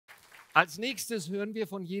Als nächstes hören wir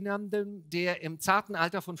von jemandem, der im zarten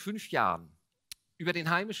Alter von 5 Jahren über den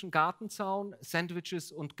heimischen Gartenzaun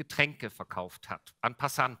Sandwiches und Getränke verkauft hat an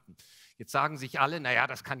Passanten. Jetzt sagen sich alle, naja,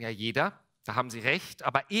 das kann ja jeder, da haben Sie recht,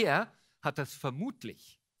 aber er hat das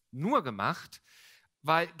vermutlich nur gemacht,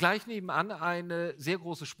 weil gleich nebenan eine sehr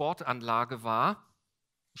große Sportanlage war.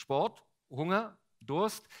 Sport, Hunger,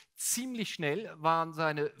 Durst. Ziemlich schnell waren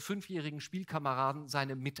seine 5-jährigen Spielkameraden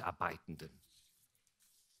seine Mitarbeitenden.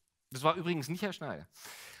 Das war übrigens nicht Herr Schneider.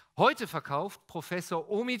 Heute verkauft Professor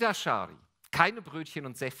Omid Aschari keine Brötchen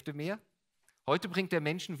und Säfte mehr. Heute bringt er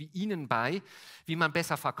Menschen wie Ihnen bei, wie man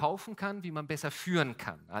besser verkaufen kann, wie man besser führen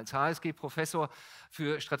kann. Als HSG-Professor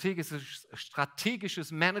für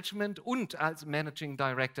strategisches Management und als Managing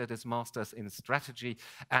Director des Masters in Strategy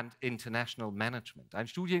and International Management. Ein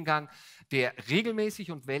Studiengang, der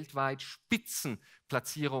regelmäßig und weltweit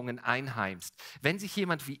Spitzenplatzierungen einheimst. Wenn sich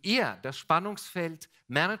jemand wie er das Spannungsfeld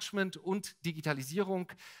Management und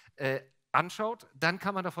Digitalisierung anschaut, dann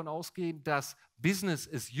kann man davon ausgehen, dass Business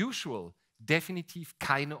as usual definitiv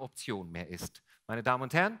keine Option mehr ist. Meine Damen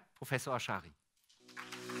und Herren, Professor Aschari.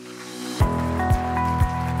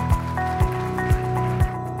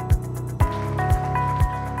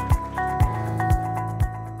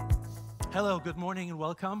 Hello, good morning and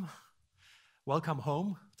welcome. Welcome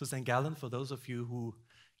home to St. Gallen for those of you who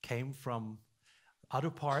came from other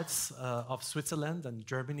parts of Switzerland and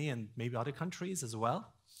Germany and maybe other countries as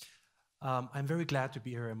well. I'm very glad to be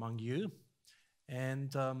here among you.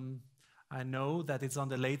 And I know that it's on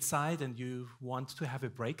the late side and you want to have a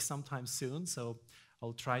break sometime soon, so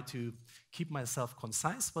I'll try to keep myself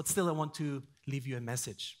concise, but still I want to leave you a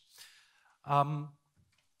message. In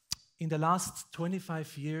the last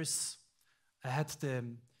 25 years, I had the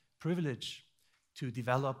privilege to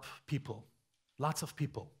develop people, lots of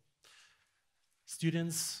people,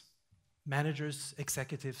 students, managers,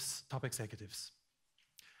 executives, top executives.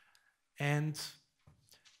 And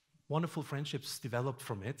wonderful friendships developed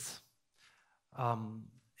from it.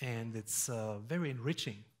 And it's very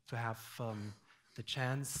enriching to have the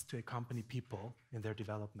chance to accompany people in their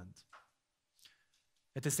development.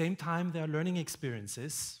 At the same time, there are learning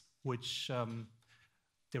experiences which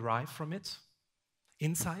derive from it,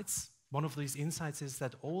 insights. One of these insights is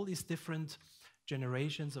that all these different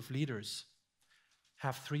generations of leaders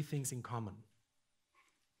have 3 things in common.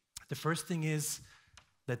 The first thing is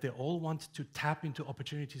that they all want to tap into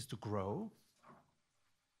opportunities to grow.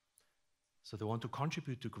 So they want to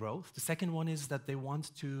contribute to growth. The second one is that they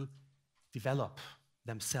want to develop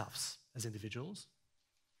themselves as individuals,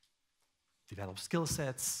 develop skill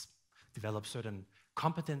sets, develop certain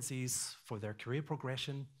competencies for their career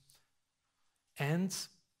progression, and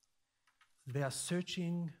they are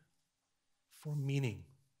searching for meaning,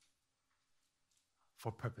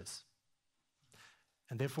 for purpose.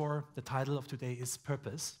 And therefore, the title of today is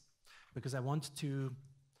Purpose, because I want to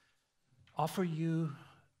offer you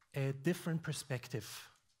a different perspective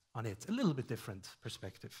on it, a little bit different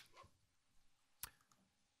perspective.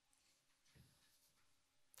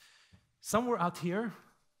 Somewhere out here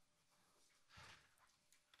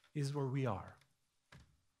is where we are,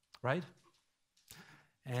 right?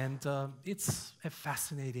 And it's a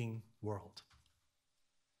fascinating world.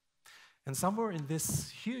 And somewhere in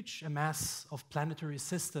this huge mass of planetary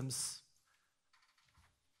systems,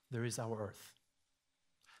 there is our Earth.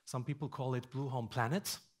 Some people call it Blue Home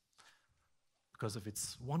Planet because of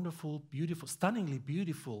its wonderful, beautiful, stunningly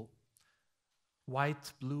beautiful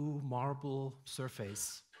white, blue, marble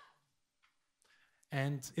surface.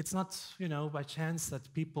 And it's not, by chance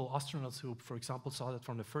that people, astronauts who, for example, saw that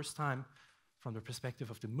from the first time from the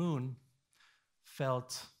perspective of the moon,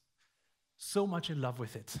 felt so much in love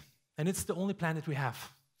with it. And it's the only planet we have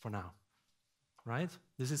for now, right?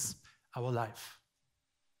 This is our life.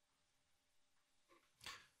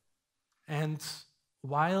 And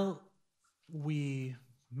while we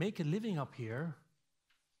make a living up here,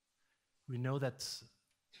 we know that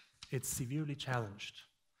it's severely challenged.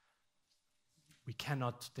 We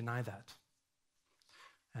cannot deny that.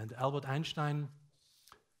 And Albert Einstein,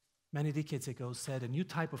 many decades ago, said a new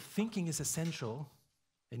type of thinking is essential,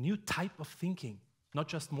 a new type of thinking, not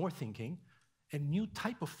just more thinking, a new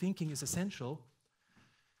type of thinking is essential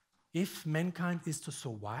if mankind is to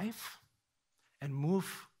survive and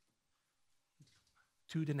move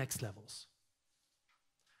to the next levels.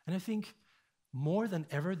 And I think more than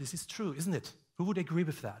ever, this is true, isn't it? Who would agree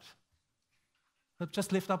with that?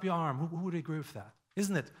 Just lift up your arm. Who would agree with that?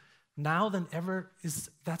 Isn't it? Now than ever,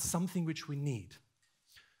 that's something which we need.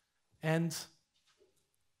 And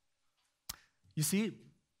you see,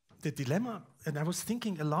 the dilemma, and I was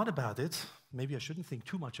thinking a lot about it, maybe I shouldn't think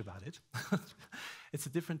too much about it. It's a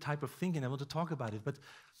different type of thinking. I want to talk about it. But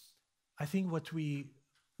I think what we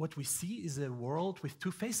see is a world with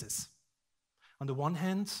two faces. On the one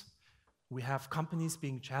hand, we have companies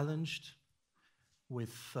being challenged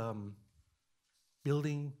with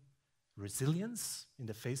building resilience in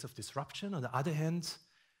the face of disruption. On the other hand,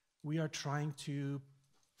 we are trying to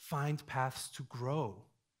find paths to grow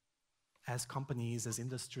as companies, as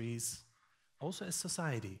industries, also as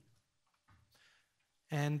society.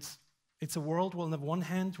 And it's a world where on the one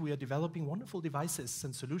hand, we are developing wonderful devices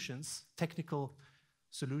and solutions, technical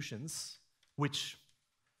solutions, which,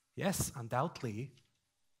 yes, undoubtedly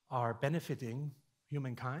are benefiting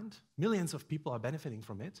humankind. Millions of people are benefiting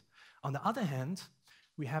from it. On the other hand,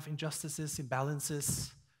 we have injustices,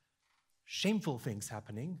 imbalances, shameful things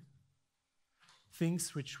happening,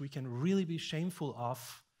 things which we can really be shameful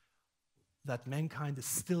of, that mankind is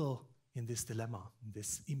still in this dilemma, in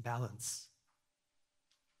this imbalance.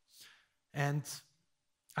 And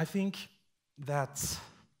I think that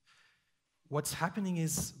what's happening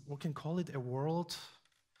is, we can call it a world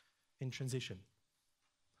in transition.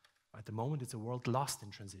 At the moment, it's a world lost in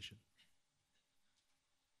transition.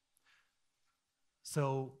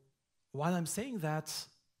 So while I'm saying that,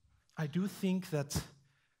 I do think that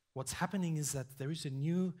what's happening is that there is a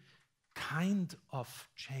new kind of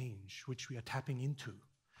change which we are tapping into.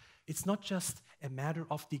 It's not just a matter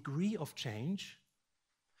of degree of change,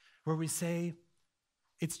 where we say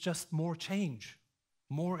it's just more change,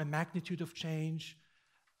 more a magnitude of change,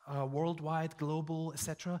 worldwide, global,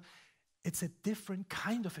 etc. It's a different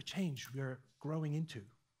kind of a change we are growing into.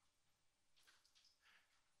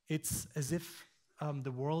 It's as if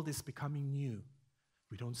the world is becoming new.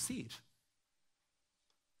 We don't see it.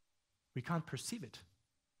 We can't perceive it.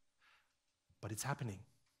 But it's happening.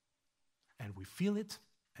 And we feel it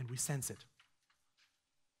and we sense it.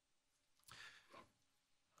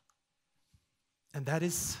 And that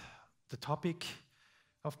is the topic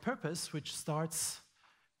of purpose, which starts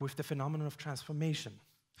with the phenomenon of transformation.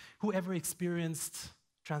 Who ever experienced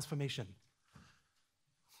transformation?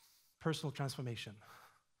 Personal transformation.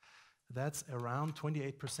 That's around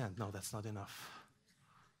 28%. No, that's not enough.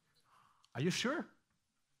 Are you sure?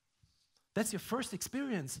 That's your first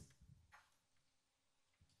experience.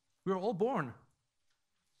 We were all born.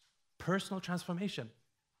 Personal transformation.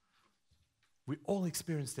 We all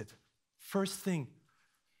experienced it. First thing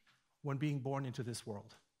when being born into this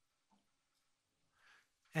world.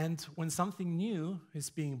 And when something new is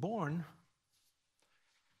being born,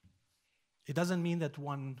 it doesn't mean that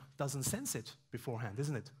one doesn't sense it beforehand,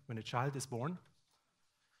 isn't it? When a child is born,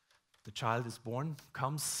 the child is born,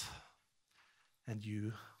 comes, and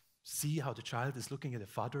you see how the child is looking at the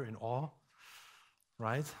father in awe,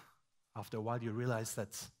 right? After a while, you realize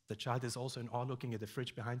that the child is also in awe looking at the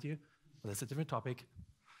fridge behind you. Well, that's a different topic.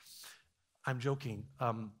 I'm joking.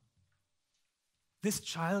 This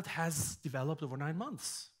child has developed over 9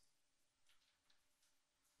 months.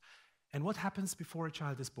 And what happens before a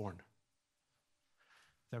child is born?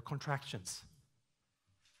 There are contractions.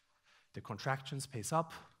 The contractions pace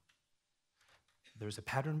up. There's a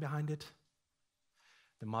pattern behind it.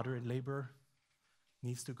 The mother in labor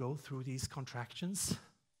needs to go through these contractions.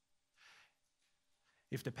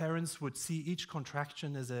 If the parents would see each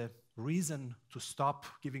contraction as a reason to stop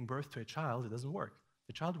giving birth to a child, it doesn't work.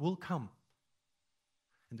 The child will come.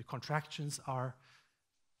 And the contractions are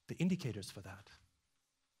the indicators for that.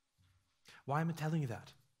 Why am I telling you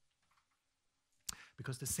that?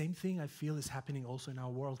 Because the same thing I feel is happening also in our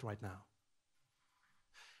world right now.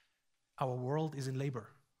 Our world is in labor.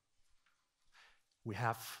 We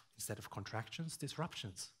have, instead of contractions,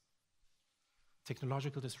 disruptions.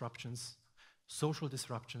 Technological disruptions, social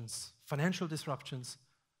disruptions, financial disruptions,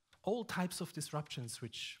 all types of disruptions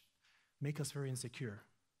which make us very insecure.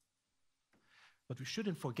 But we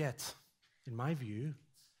shouldn't forget, in my view,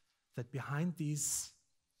 that behind these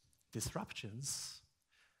disruptions,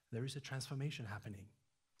 there is a transformation happening.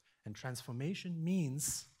 And transformation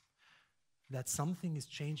means that something is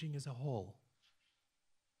changing as a whole.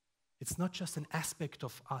 It's not just an aspect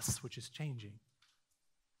of us which is changing.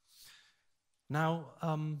 Now,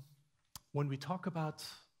 when we talk about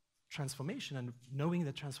transformation and knowing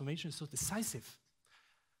that transformation is so decisive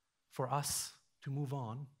for us to move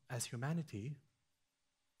on as humanity,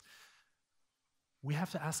 we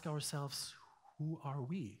have to ask ourselves, who are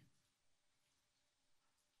we?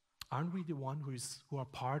 Aren't we the one who are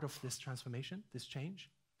part of this transformation, this change?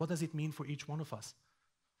 What does it mean for each one of us?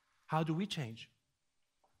 How do we change?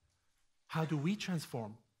 How do we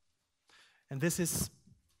transform? And this is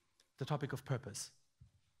the topic of purpose.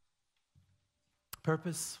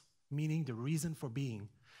 Purpose meaning the reason for being.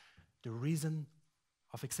 the reason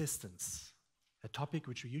of existence, a topic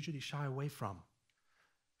which we usually shy away from.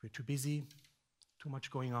 We're too busy, too much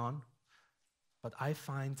going on, but I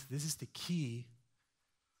find this is the key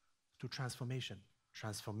to transformation.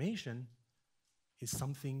 Transformation is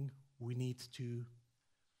something we need to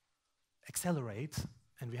accelerate,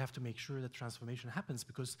 and we have to make sure that transformation happens,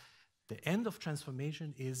 because the end of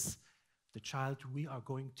transformation is the child we are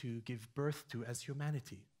going to give birth to as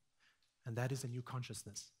humanity, and that is a new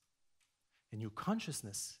consciousness. A new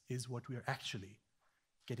consciousness is what we are actually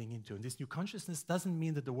getting into. And this new consciousness doesn't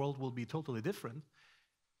mean that the world will be totally different,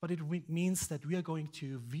 but it means that we are going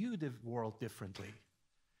to view the world differently.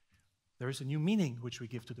 There is a new meaning which we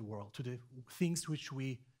give to the world, to the things which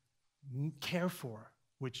we care for,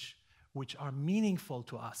 which are meaningful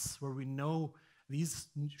to us, where we know these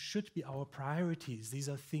should be our priorities. These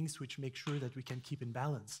are things which make sure that we can keep in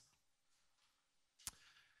balance.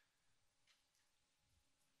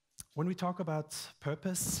 When we talk about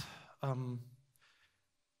purpose,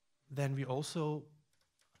 then we also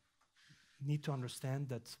need to understand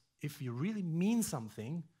that if you really mean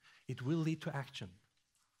something, it will lead to action.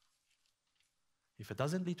 If it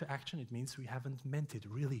doesn't lead to action, it means we haven't meant it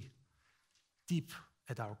really deep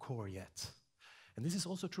at our core yet. And this is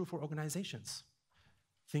also true for organizations.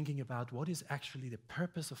 Thinking about what is actually the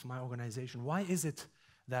purpose of my organization. Why is it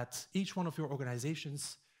that each one of your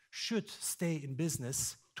organizations should stay in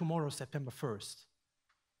business tomorrow, September 1st?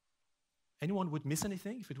 Anyone would miss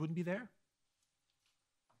anything if it wouldn't be there?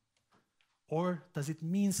 Or does it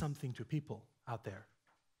mean something to people out there?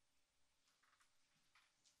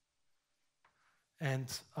 And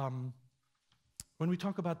when we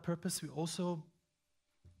talk about purpose, we also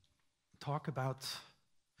talk about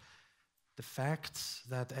the fact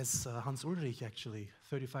that, as Hans Ulrich actually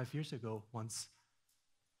 35 years ago once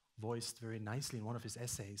voiced very nicely in one of his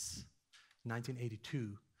essays,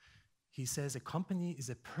 1982, he says a company is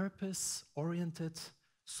a purpose-oriented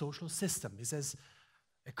social system. He says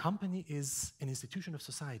a company is an institution of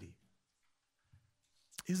society.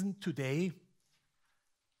 Isn't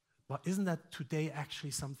that today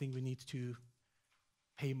actually something we need to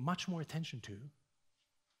pay much more attention to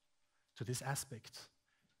this aspect?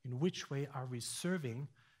 In which way are we serving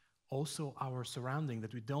also our surrounding,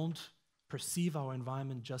 that we don't perceive our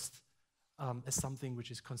environment just as something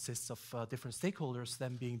which consists of different stakeholders,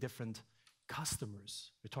 them being different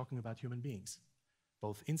customers. We're talking about human beings,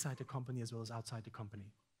 both inside the company as well as outside the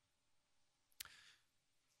company.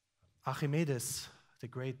 Archimedes, the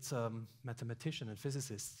great mathematician and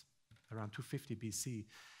physicist, around 250 BC,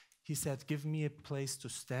 he said, "Give me a place to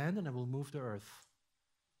stand and I will move the earth."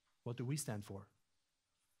 What do we stand for?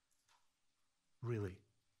 Really?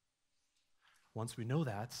 Once we know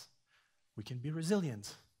that, we can be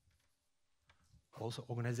resilient. Also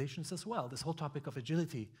organizations as well. This whole topic of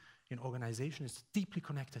agility in organization is deeply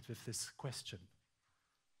connected with this question.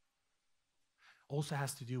 Also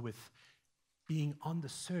has to do with being on the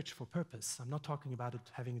search for purpose. I'm not talking about it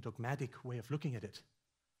having a dogmatic way of looking at it.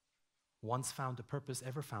 Once found the purpose,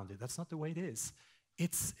 ever found it. That's not the way it is.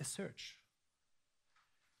 It's a search.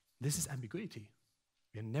 This is ambiguity.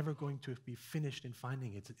 We're never going to be finished in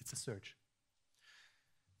finding it. It's a search.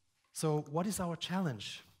 So what is our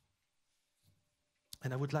challenge?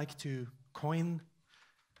 And I would like to coin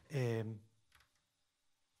a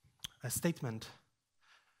statement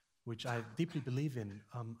which I deeply believe in.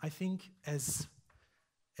 I think as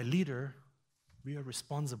a leader, we are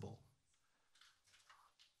responsible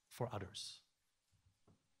for others.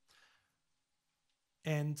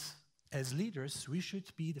 And as leaders, we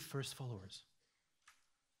should be the first followers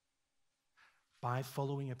by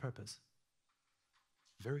following a purpose,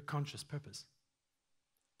 very conscious purpose,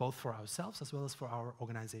 both for ourselves as well as for our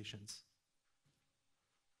organizations.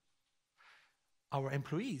 Our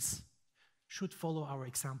employees should follow our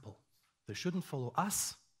example. They shouldn't follow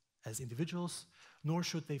us as individuals, nor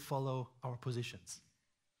should they follow our positions.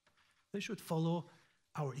 They should follow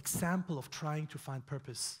our example of trying to find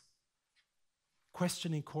purpose,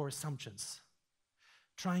 questioning core assumptions,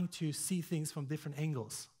 trying to see things from different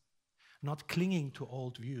angles, not clinging to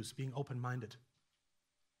old views, being open-minded.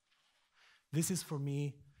 This is, for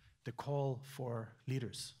me, the call for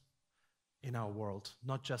leaders in our world,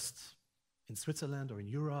 not just in Switzerland or in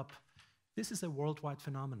Europe. This is a worldwide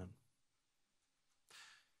phenomenon.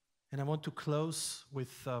 And I want to close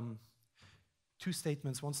with two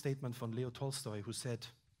statements. One statement from Leo Tolstoy, who said,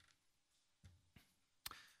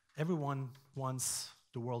 "Everyone wants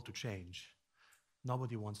the world to change.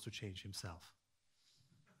 Nobody wants to change himself."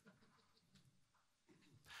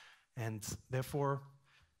 And therefore,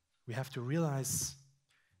 we have to realize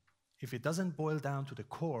if it doesn't boil down to the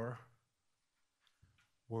core,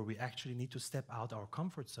 where we actually need to step out our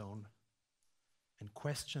comfort zone and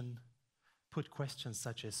put questions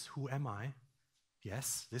such as, who am I?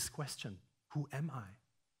 Yes, this question, who am I?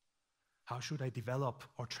 How should I develop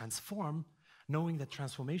or transform, knowing that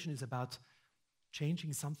transformation is about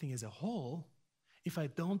changing something as a whole, if I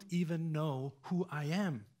don't even know who I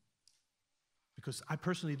am? Because I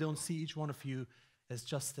personally don't see each one of you as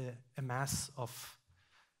just a mass of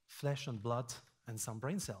flesh and blood and some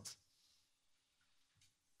brain cells.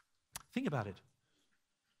 Think about it.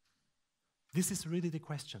 This is really the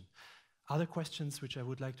question. Other questions which I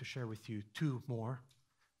would like to share with you, two more,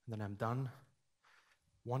 and then I'm done.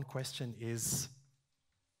 One question is,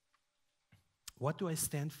 what do I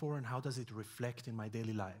stand for and how does it reflect in my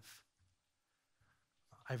daily life?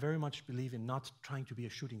 I very much believe in not trying to be a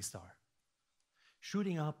shooting star.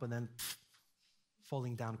 Shooting up and then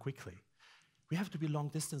falling down quickly. We have to be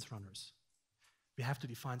long-distance runners. We have to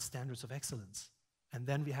define standards of excellence. And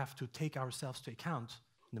then we have to take ourselves to account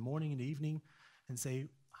in the morning, in the evening, and say,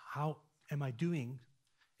 how am I doing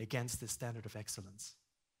against this standard of excellence?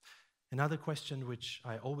 Another question which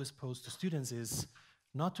I always pose to students is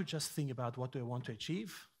not to just think about what do I want to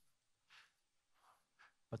achieve,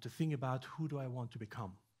 but to think about who do I want to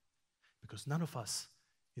become. Because none of us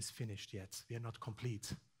is finished yet. We are not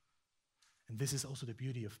complete. And this is also the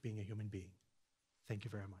beauty of being a human being. Thank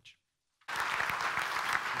you very much.